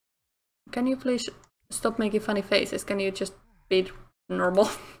can you please stop making funny faces? Can you just be normal?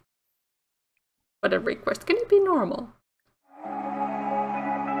 What a request. Can you be normal?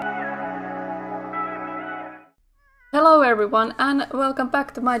 Hello everyone and welcome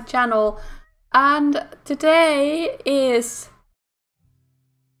back to my channel. And today is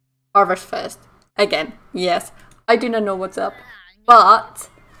harvestfest. Again, yes. I do not know what's up. But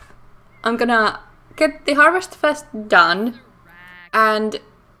I'm gonna get the harvestfest done. And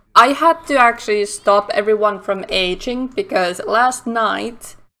I had to actually stop everyone from aging because last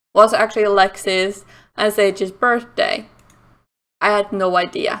night was actually Alexis and Sage's birthday. I had no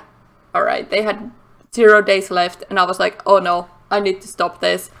idea. Alright, they had 0 days left and I was like, oh no, I need to stop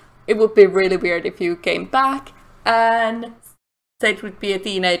this. It would be really weird if you came back and Sage would be a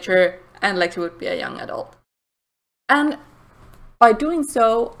teenager and Lexi would be a young adult. And by doing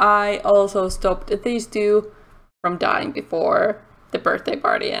so, I also stopped these two from dying before the birthday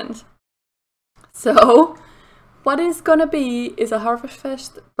party ends. So, what is gonna be is a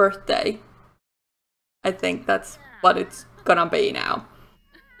harvestfest birthday. I think that's what it's gonna be now.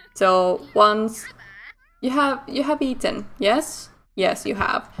 So once you have eaten, yes? Yes, you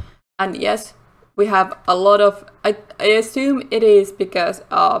have. And yes, we have a lot of, I assume it is because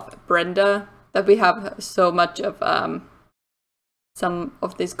of Brenda that we have so much of some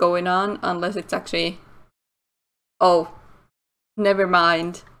of this going on, unless it's actually, oh, never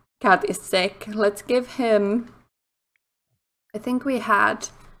mind. Cat is sick. Let's give him, I think we had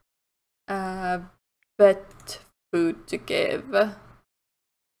vet food to give.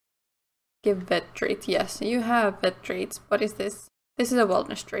 Give vet treat. Yes, you have vet treats. What is this? This is a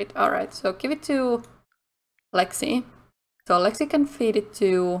wellness treat. Alright, so give it to Lexi. So Lexi can feed it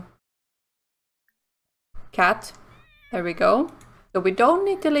to Cat. There we go. So we don't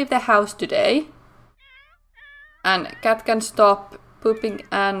need to leave the house today. And Cat can stop pooping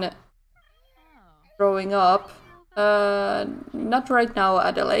and throwing up. Not right now,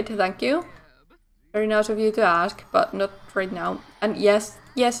 Adelaide, thank you. Very nice of you to ask, but not right now. And yes,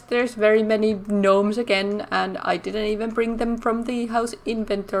 there's very many gnomes again, and I didn't even bring them from the house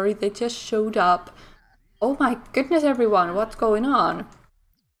inventory, they just showed up. Oh my goodness everyone, what's going on?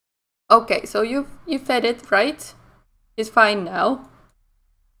 Okay, so you fed it, right? It's fine now.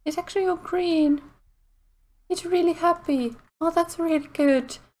 It's actually all green. It's really happy. Oh, that's really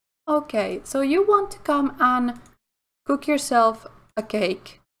good. Okay, so you want to come and cook yourself a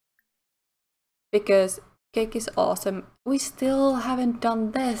cake. Because cake is awesome. We still haven't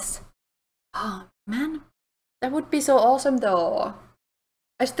done this. Oh, man. That would be so awesome though.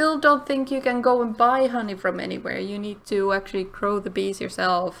 I still don't think you can go and buy honey from anywhere. You need to actually grow the bees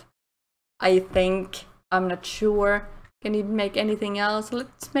yourself. I think. I'm not sure. Can you make anything else?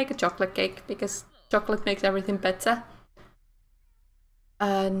 Let's make a chocolate cake because chocolate makes everything better.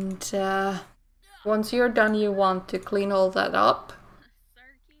 And once you're done, you want to clean all that up.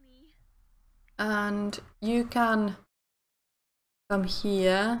 And you can come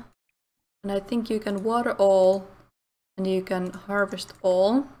here. And I think you can water all. And you can harvest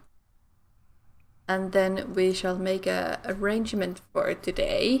all. And then we shall make a arrangement for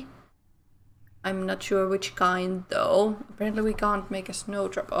today. I'm not sure which kind though. Apparently we can't make a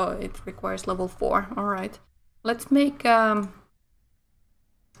snowdrop. Oh, it requires level 4. Alright. Let's make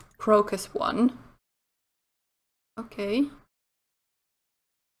crocus one. Okay.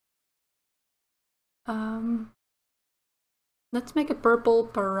 Let's make a purple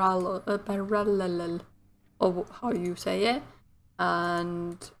parallel. Oh, how you say it.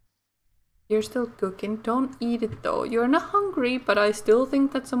 And you're still cooking. Don't eat it though. You're not hungry, but I still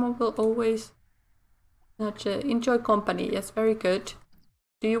think that someone will always enjoy company. Yes, very good.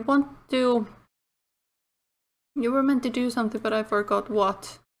 Do you want to... You were meant to do something, but I forgot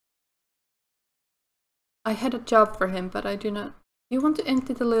what. I had a job for him, but I do not... You want to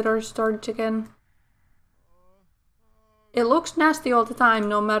empty the litter storage again? It looks nasty all the time,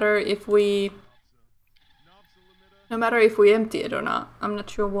 no matter if we empty it or not. I'm not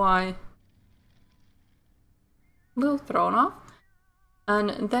sure why. A little thrown off.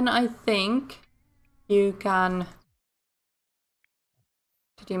 And then I think you can...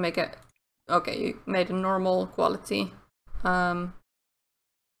 Did you make it? Okay, you made a normal quality. Center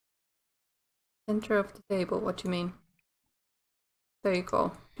of the table, what do you mean? There you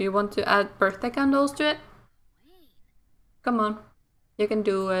go. Do you want to add birthday candles to it? Come on. You can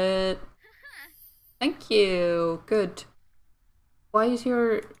do it. Thank you. Good. Why is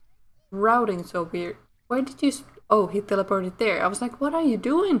your routing so weird? Where did you... Oh, he teleported there. I was like, what are you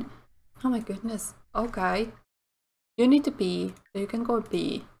doing? Oh my goodness. Okay. You need to pee, so you can go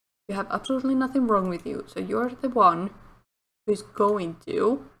pee. You have absolutely nothing wrong with you, so you're the one who's going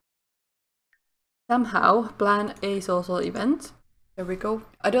to somehow plan a social event. There we go.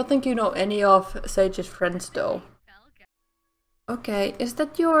 I don't think you know any of Sage's friends though. Okay, is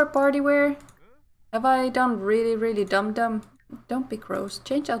that your party wear? Have I done really dumb? Don't be gross.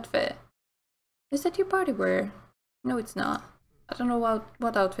 Change outfit. Is that your party wear? No, it's not. I don't know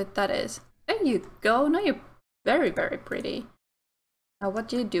what outfit that is. There you go. Now you're very pretty. Now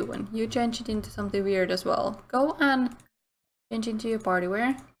what you doing? You change it into something weird as well. Go and change into your party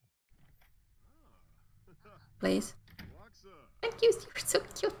wear. Please. Thank you, you're so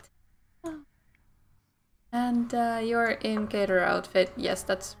cute. Oh. And you're in caterer outfit. Yes,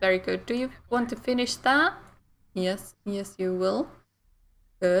 that's very good. Do you want to finish that? Yes, yes you will.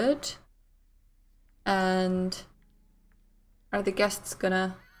 Good. And are the guests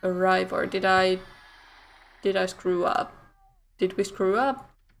gonna arrive, or did I screw up? Did we screw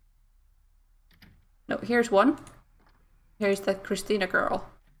up? No, here's one. Here's that Christina girl.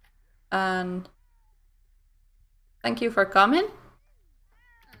 And thank you for coming.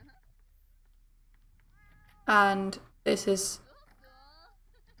 And this is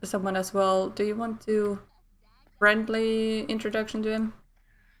someone as well. Do you want to friendly introduction to him?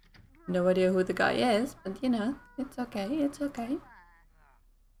 No idea who the guy is, but you know, it's okay, it's okay.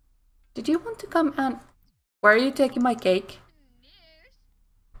 Did you want to come and... Where are you taking my cake?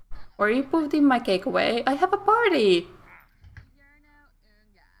 Where are you putting my cake away? I have a party!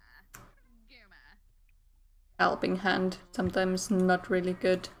 Helping hand, sometimes not really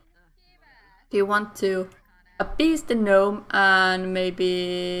good. Do you want to appease the gnome and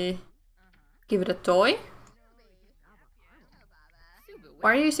maybe give it a toy?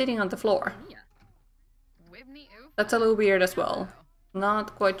 Why are you sitting on the floor? That's a little weird as well.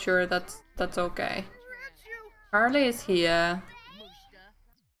 Not quite sure that's okay. Harley is here.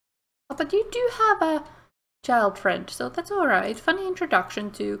 Oh, but you do have a child friend, so that's alright. Funny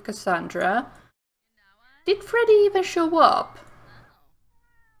introduction to Cassandra. Did Freddy even show up?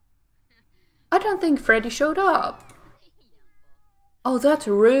 I don't think Freddy showed up. Oh, that's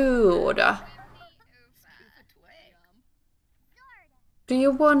rude. Do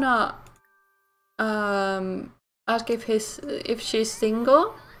you wanna ask if she's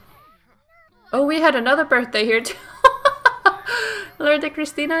single? Oh, we had another birthday here too. Lorda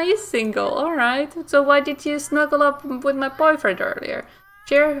Christina is single, alright. So why did you snuggle up with my boyfriend earlier?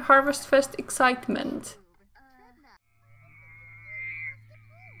 Share harvestfest excitement.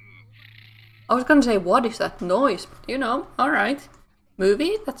 I was gonna say, what is that noise? But you know, alright.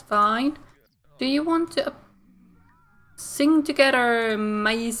 Movie, that's fine. Do you want to sing together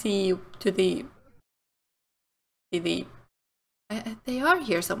Maisie to the... They are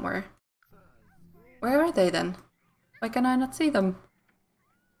here somewhere. Where are they then? Why can I not see them?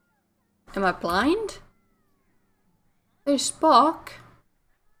 Am I blind? There's Spock.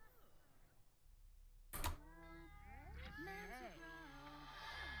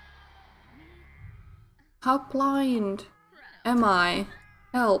 How blind am I?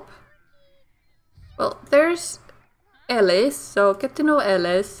 Help. Well, there's Ellis, so get to know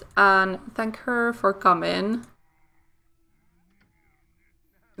Ellis and thank her for coming.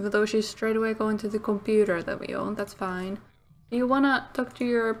 Even though she's straight away going to the computer that we own, that's fine. Do you wanna talk to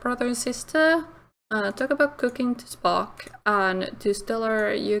your brother and sister? Talk about cooking to Spock, and to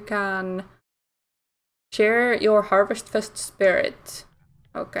Stellar you can share your harvestfest spirit.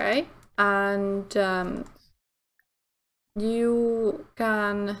 Okay. And you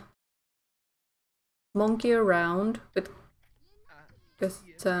can monkey around with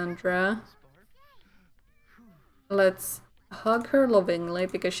Cassandra. Let's hug her lovingly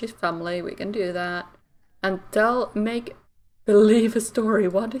because she's family, we can do that. And make believe a story.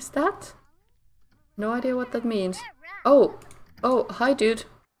 What is that? No idea what that means. Oh, hi dude.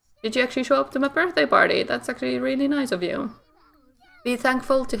 Did you actually show up to my birthday party? That's actually really nice of you. Be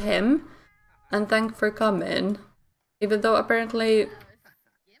thankful to him and thank for coming. Even though apparently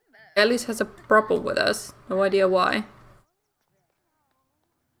Alice has a problem with us. No idea why.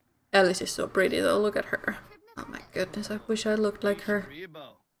 Alice is so pretty though, look at her. Oh my goodness, I wish I looked like her.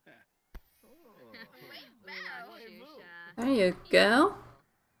 There you go.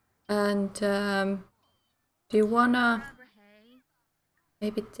 And do you wanna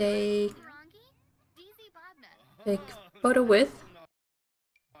maybe take photo with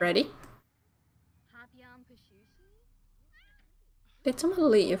Freddy? Did someone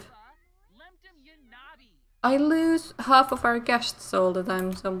leave? I lose half of our guests all the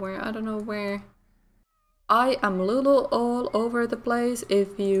time somewhere. I don't know where. I am Lulu all over the place,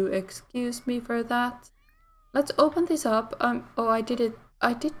 if you excuse me for that. Let's open this up. Oh, I did it.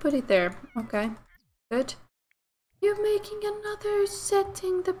 I did put it there. Okay, good. You're making another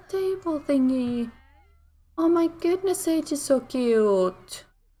setting the table thingy. Oh my goodness, Sage is so cute.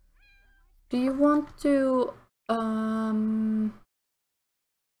 Do you want to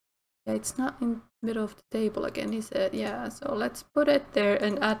yeah, it's not in the middle of the table again, is it? Yeah, so let's put it there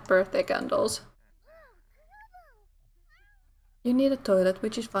and add birthday candles. You need a toilet,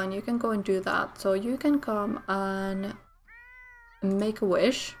 which is fine. You can go and do that. So you can come and make a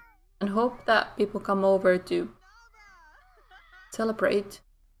wish and hope that people come over to celebrate.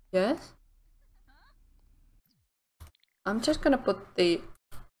 Yes? I'm just gonna put the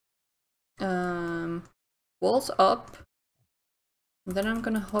walls up. And then I'm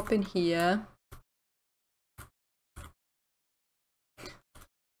gonna hop in here.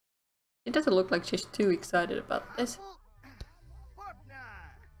 It doesn't look like she's too excited about this.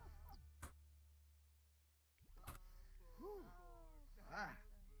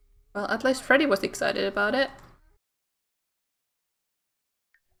 Well, at least Freddy was excited about it.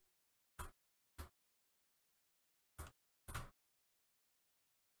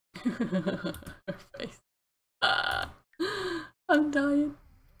 Her face. Ah, I'm dying.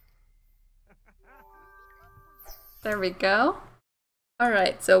 There we go.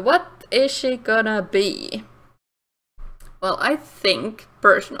 Alright, so what is she gonna be? Well, I think,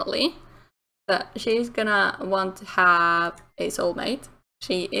 personally, that she's gonna want to have a soulmate.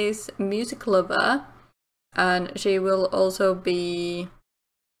 She is a music lover, and she will also be...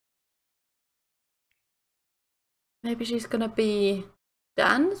 Maybe she's gonna be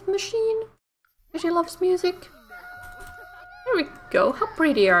dance machine? She loves music. There we go. How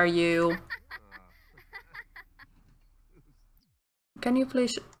pretty are you? Can you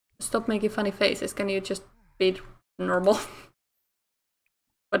please stop making funny faces? Can you just be normal?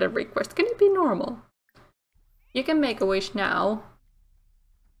 What a request. Can you be normal? You can make a wish now.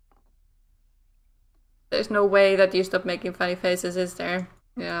 There's no way that you stop making funny faces, is there?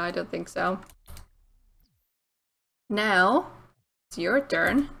 Yeah, I don't think so. Now, it's your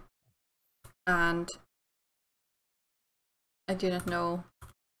turn. And I do not know.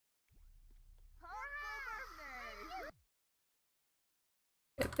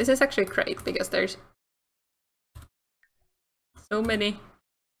 This is actually great because there's so many.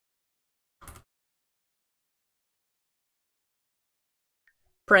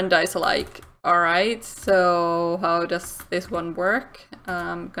 Brandeis alike. Alright, so how does this one work?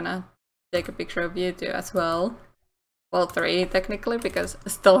 I'm gonna take a picture of you two as well. Well, 3 technically, because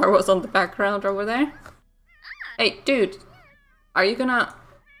Stellar was on the background over there. Hey, dude! Are you gonna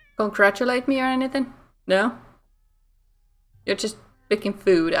congratulate me or anything? No? You're just picking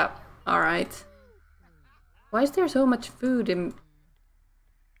food up. Alright. Why is there so much food in...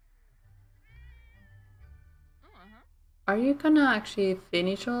 Are you gonna actually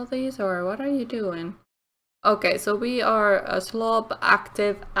finish all these, or what are you doing? Okay, so we are a slob,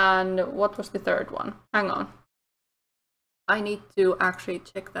 active, and what was the third one? Hang on. I need to actually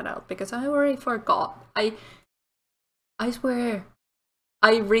check that out, because I already forgot. I swear,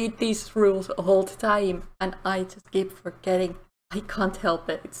 I read these rules all the time, and I just keep forgetting. I can't help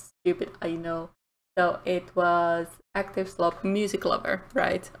it. It's stupid, I know. So it was active, slob, music lover,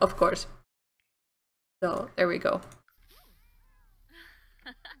 right? Of course. So there we go.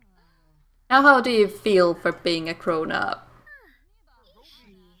 Now how do you feel for being a grown-up?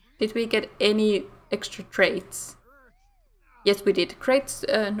 Did we get any extra traits? Yes, we did. Traits,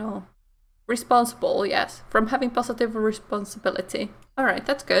 no. Responsible, yes. From having positive responsibility. Alright,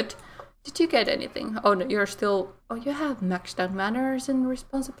 that's good. Did you get anything? Oh no, you're still... Oh, you have maxed out manners and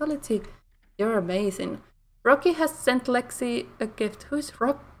responsibility. You're amazing. Rocky has sent Lexi a gift. Who's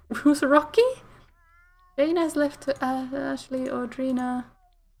Rocky? Jane has left Ashley, Audrina...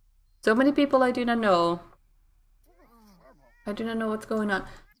 So many people I do not know. I do not know what's going on.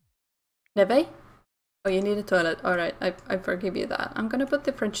 Neve? Oh, you need a toilet. Alright, I forgive you that. I'm gonna put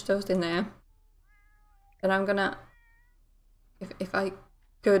the French toast in there. And I'm gonna... If I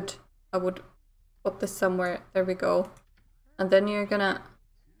could, I would put this somewhere. There we go. And then you're gonna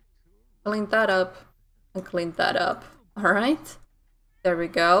clean that up and clean that up. Alright? There we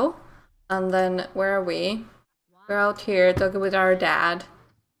go. And then, where are we? We're out here talking with our dad.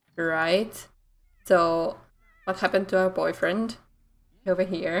 Right, so what happened to our boyfriend? Over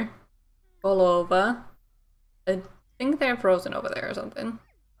here. All over. I think they're frozen over there or something.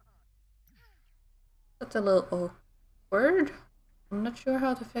 That's a little awkward. I'm not sure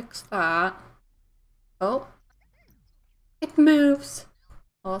how to fix that. Oh. It moves!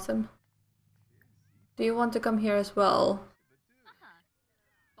 Awesome. Do you want to come here as well?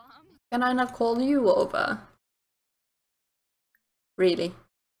 Can I not call you over? Really?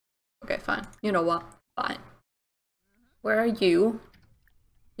 Okay, fine. You know what? Fine. Where are you?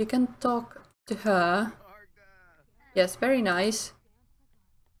 You can talk to her. Yes, very nice.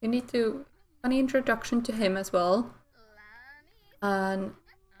 You need to funny introduction to him as well. And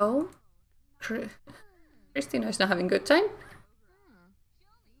oh, Christina is not having a good time.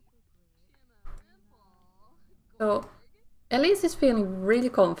 So Elise is feeling really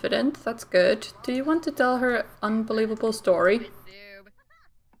confident. That's good. Do you want to tell her unbelievable story?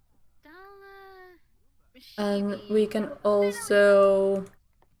 And we can also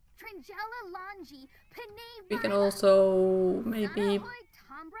maybe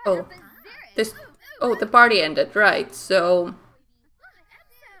the party ended, right? So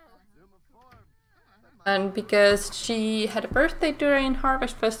and because she had a birthday during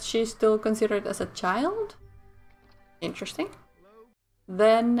Harvest Fest, she's still considered as a child. Interesting.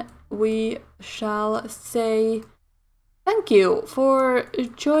 Then we shall say thank you for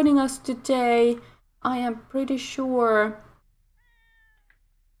joining us today. I am pretty sure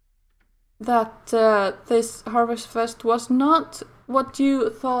that this Harvest Fest was not what you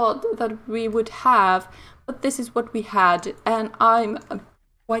thought that we would have, but this is what we had, and I'm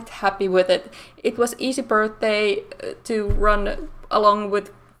quite happy with it. It was easy birthday to run along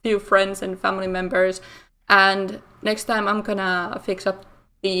with few friends and family members, and next time I'm gonna fix up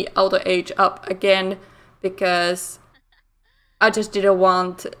the auto age up again because I just didn't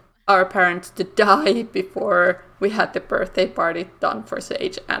want our parents to die before we had the birthday party done for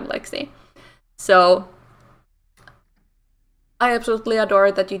Sage and Lexi. So I absolutely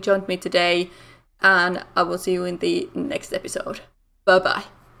adore that you joined me today, and I will see you in the next episode. Bye bye.